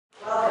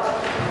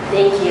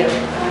Thank you.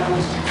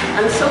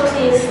 I'm so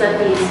pleased that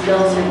these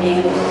bills are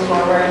being moved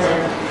forward,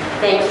 and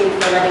thank you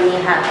for letting me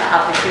have the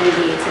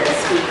opportunity to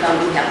speak on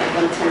behalf of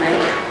them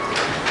tonight.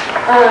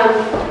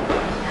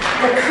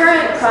 The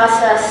current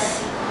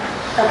process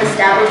of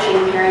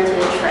establishing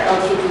parentage for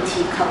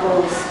LGBT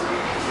couples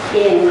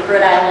in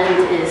Rhode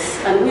Island is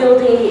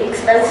unwieldy,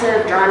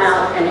 expensive, drawn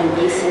out, and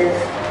invasive.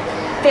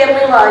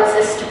 Family law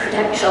exists to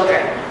protect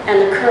children,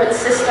 and the current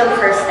system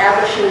for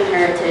establishing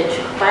parentage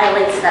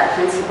violates that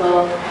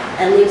principle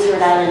and leaves Rhode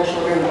Island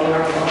children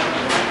vulnerable.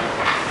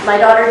 My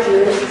daughter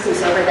June,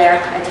 who's over there,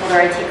 I told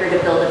her I'd take her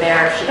to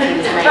Build-A-Bear if she came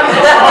tonight.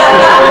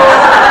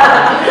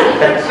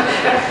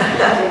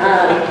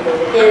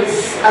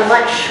 Is a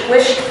much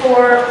wished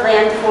for,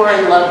 planned for,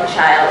 and loved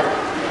child.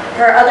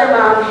 Her other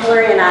mom,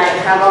 Hillary, and I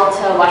traveled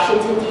to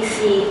Washington,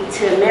 D.C.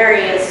 to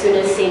marry as soon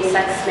as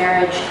same-sex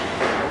marriage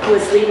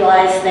was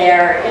legalized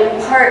there,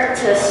 in part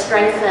to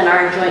strengthen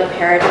our joint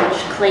parentage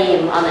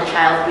claim on the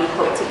child we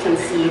hope to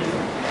conceive.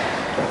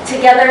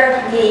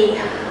 Together, we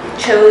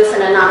chose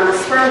an anonymous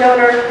sperm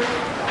donor.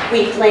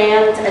 We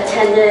planned,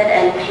 attended,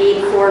 and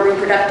paid for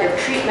reproductive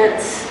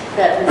treatments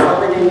that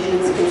resulted in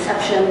June's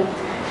conception.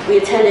 We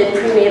attended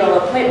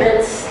prenatal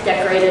appointments,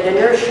 decorated a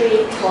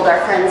nursery, told our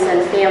friends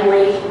and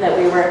family that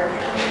we were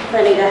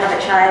planning to have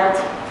a child.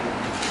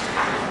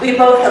 We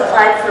both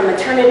applied for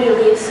maternity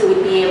leave so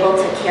we'd be able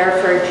to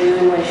care for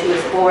June when she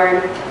was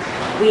born.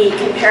 We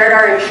compared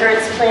our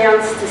insurance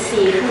plans to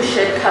see who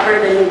should cover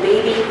the new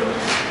baby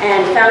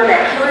and found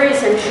that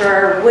Hillary's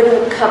insurer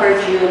wouldn't cover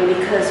June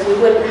because we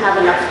wouldn't have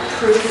enough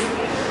proof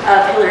of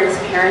Hillary's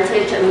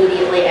parentage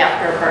immediately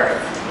after birth.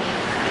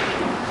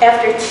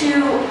 After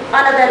 2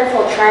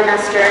 uneventful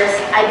trimesters,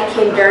 I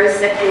became very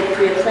sick with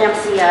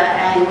preeclampsia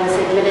and was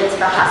admitted to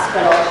the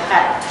hospital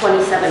at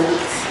 27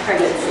 weeks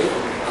pregnancy.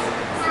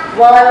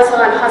 While I was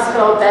on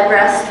hospital bed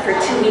rest for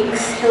 2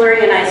 weeks,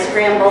 Hillary and I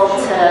scrambled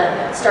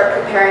to start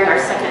preparing our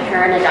second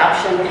parent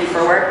adoption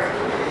paperwork.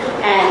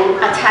 And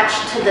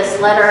attached to this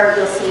letter,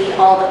 you'll see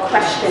all the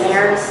questions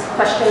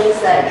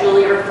that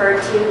Julie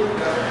referred to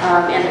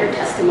in her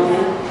testimony,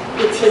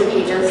 18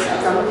 pages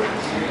of them.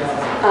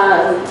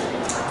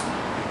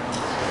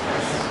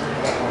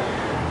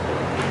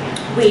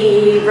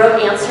 We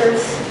wrote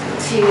answers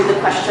to the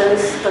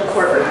questions the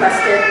court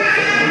requested.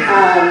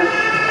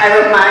 I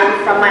wrote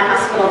mine from my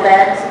hospital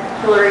bed.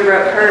 Hillary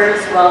wrote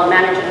hers while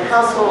managing a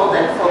household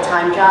and a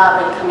full-time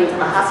job and coming to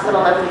the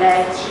hospital every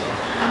day.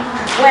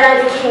 When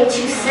I became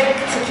too sick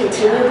to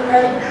continue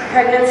the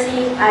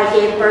pregnancy, I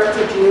gave birth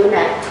to June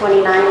at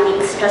 29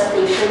 weeks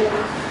gestation.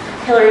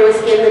 Hillary was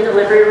in the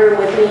delivery room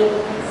with me.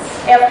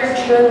 After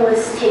June was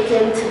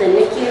taken to the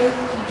NICU,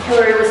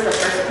 Hillary was the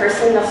first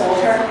person to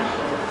hold her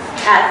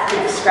at the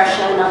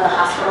discretion of the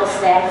hospital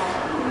staff.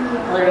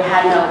 Hillary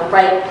had no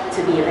right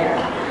to be there.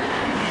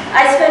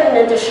 I spent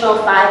an additional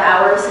 5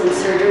 hours in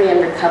surgery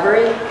and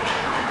recovery,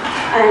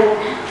 and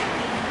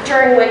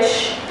during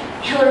which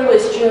Hillary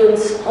was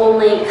June's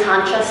only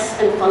conscious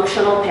and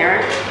functional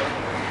parent.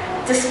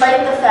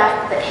 Despite the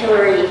fact that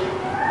Hillary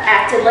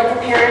acted like a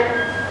parent,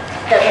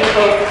 that we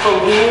both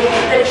believed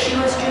that she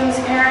was June's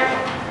parent,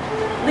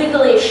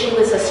 legally she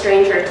was a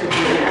stranger to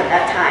June at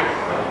that time.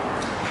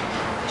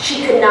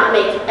 She could not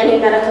make any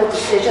medical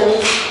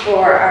decisions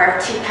for our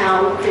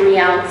 2-pound,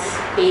 3-ounce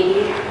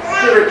baby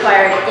who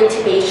required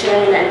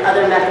intubation and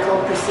other medical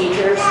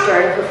procedures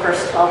during her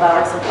first 12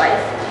 hours of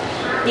life.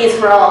 These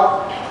were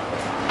all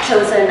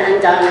chosen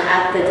and done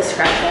at the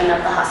discretion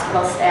of the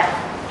hospital staff.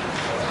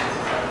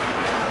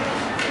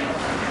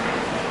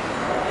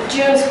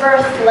 June's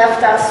birth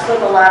left us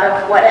with a lot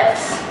of what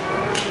ifs.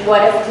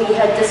 What if we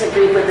had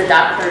disagreed with the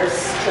doctor's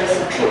choice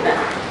of treatment?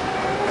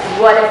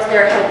 What if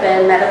there had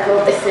been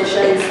medical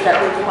decisions that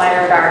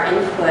required our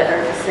input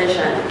or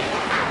decision?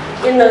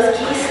 In those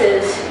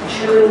cases,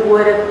 June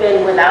would have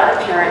been without a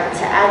parent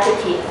to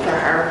advocate for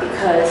her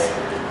because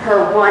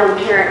her one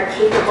parent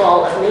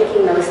capable of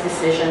making those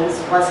decisions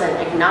wasn't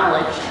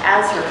acknowledged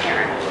as her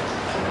parent.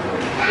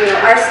 You know,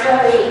 our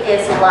story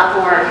is a lot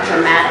more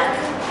dramatic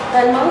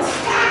than most,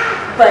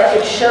 but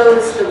it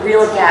shows the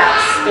real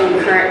gaps in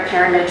current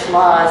parentage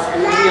laws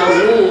and the real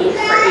need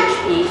for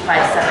HB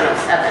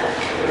 5707.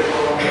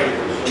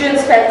 June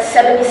spent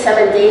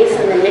 77 days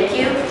in the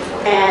NICU,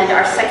 and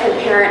our second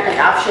parent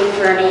adoption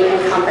journey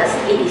encompassed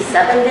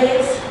 87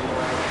 days.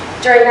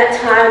 During that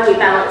time, we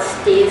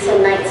balanced days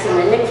and nights in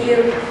the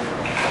NICU,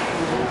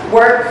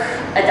 work,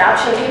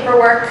 adoption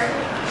paperwork.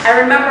 I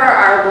remember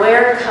our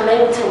lawyer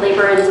coming to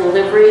labor and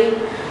delivery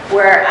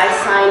where I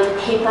signed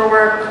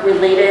paperwork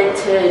related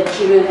to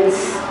June's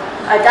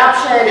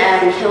adoption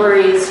and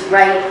Hillary's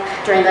right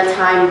during the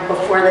time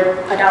before the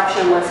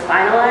adoption was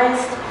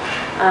finalized.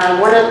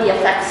 One of the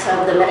effects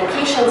of the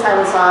medications I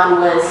was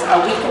on was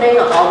a weakening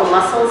of all the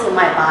muscles in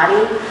my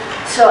body,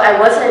 so I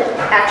wasn't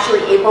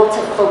actually able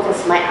to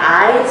focus my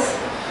eyes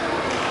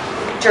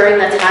during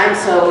the time,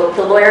 so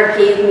the lawyer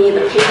gave me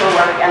the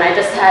paperwork and I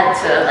just had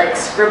to like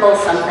scribble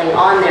something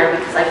on there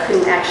because I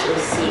couldn't actually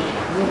see.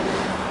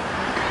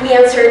 We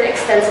answered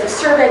extensive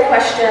survey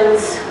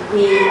questions.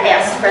 We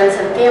asked friends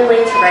and family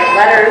to write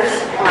letters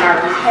on our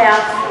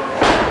behalf,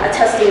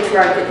 attesting to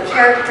our good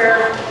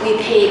character. We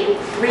paid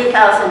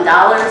 $3,000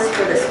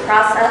 for this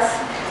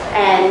process,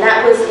 and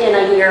that was in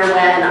a year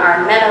when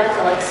our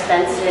medical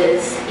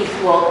expenses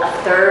equaled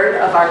 1/3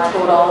 of our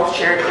total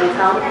shared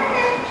income.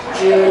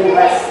 June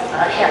was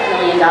a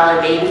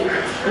 $500,000 baby.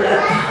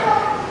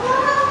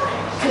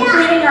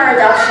 Completing our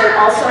adoption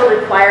also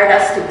required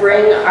us to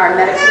bring our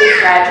medically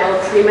fragile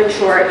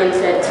premature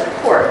infant to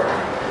court.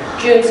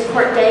 June's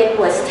court date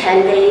was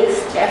 10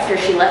 days after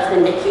she left the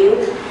NICU,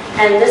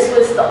 and this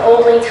was the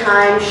only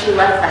time she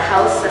left the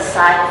house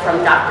aside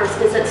from doctor's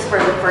visits for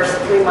the first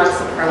 3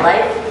 months of her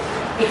life,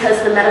 because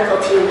the medical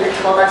team had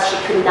told us she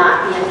could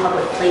not be in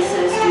public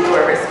places due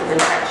to a risk of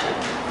infection.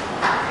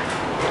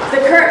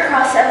 The current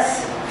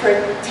process for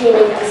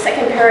obtaining a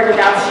second parent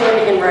adoption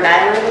in Rhode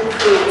Island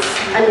creates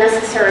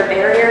unnecessary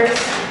barriers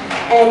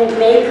and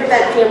may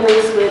prevent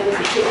families with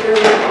particular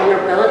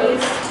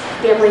vulnerabilities,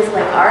 families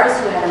like ours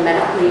who had a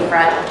medically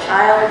fragile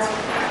child,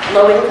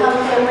 low-income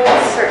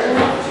families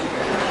certainly,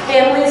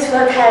 families who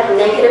have had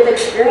negative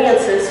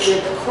experiences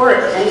with court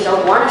and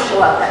don't want to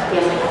show up at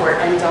family court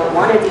and don't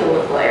want to deal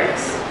with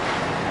lawyers,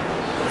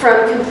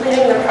 from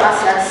completing the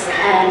process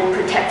and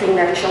protecting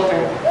their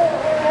children.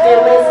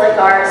 Families like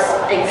ours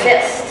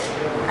exist.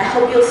 I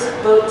hope you'll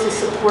vote to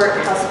support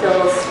House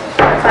Bills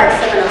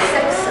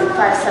 5706 and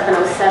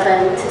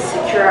 5707 to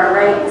secure our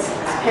rights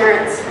as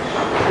parents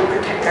and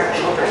protect our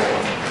children.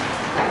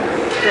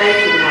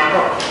 Thank you,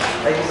 Mom.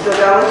 Are you still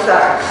going?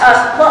 Sorry.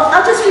 Well,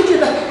 I'll just read you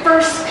the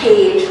first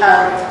page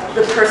of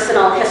the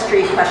personal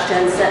history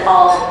questions that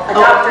all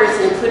adopters,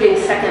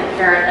 including second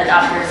parent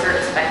adopters, are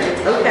expected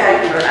to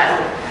complete in Rhode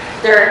Island.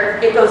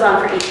 It goes on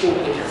for 18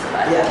 pages.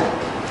 But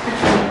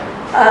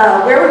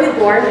where were you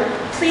born?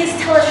 Please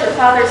tell us your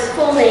father's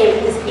full name,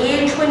 his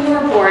age when you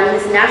were born,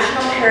 his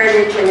national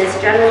heritage, and his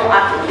general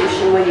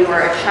occupation when you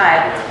were a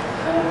child.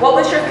 What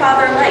was your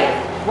father like?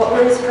 What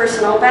were his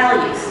personal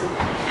values?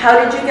 How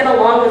did you get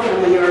along with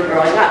him when you were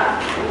growing up?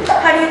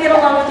 How do you get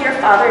along with your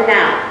father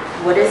now?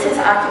 What is his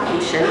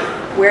occupation?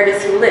 Where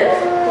does he live?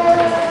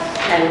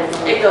 And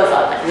it goes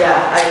on. Yeah,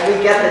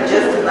 we get the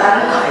gist of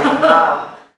that.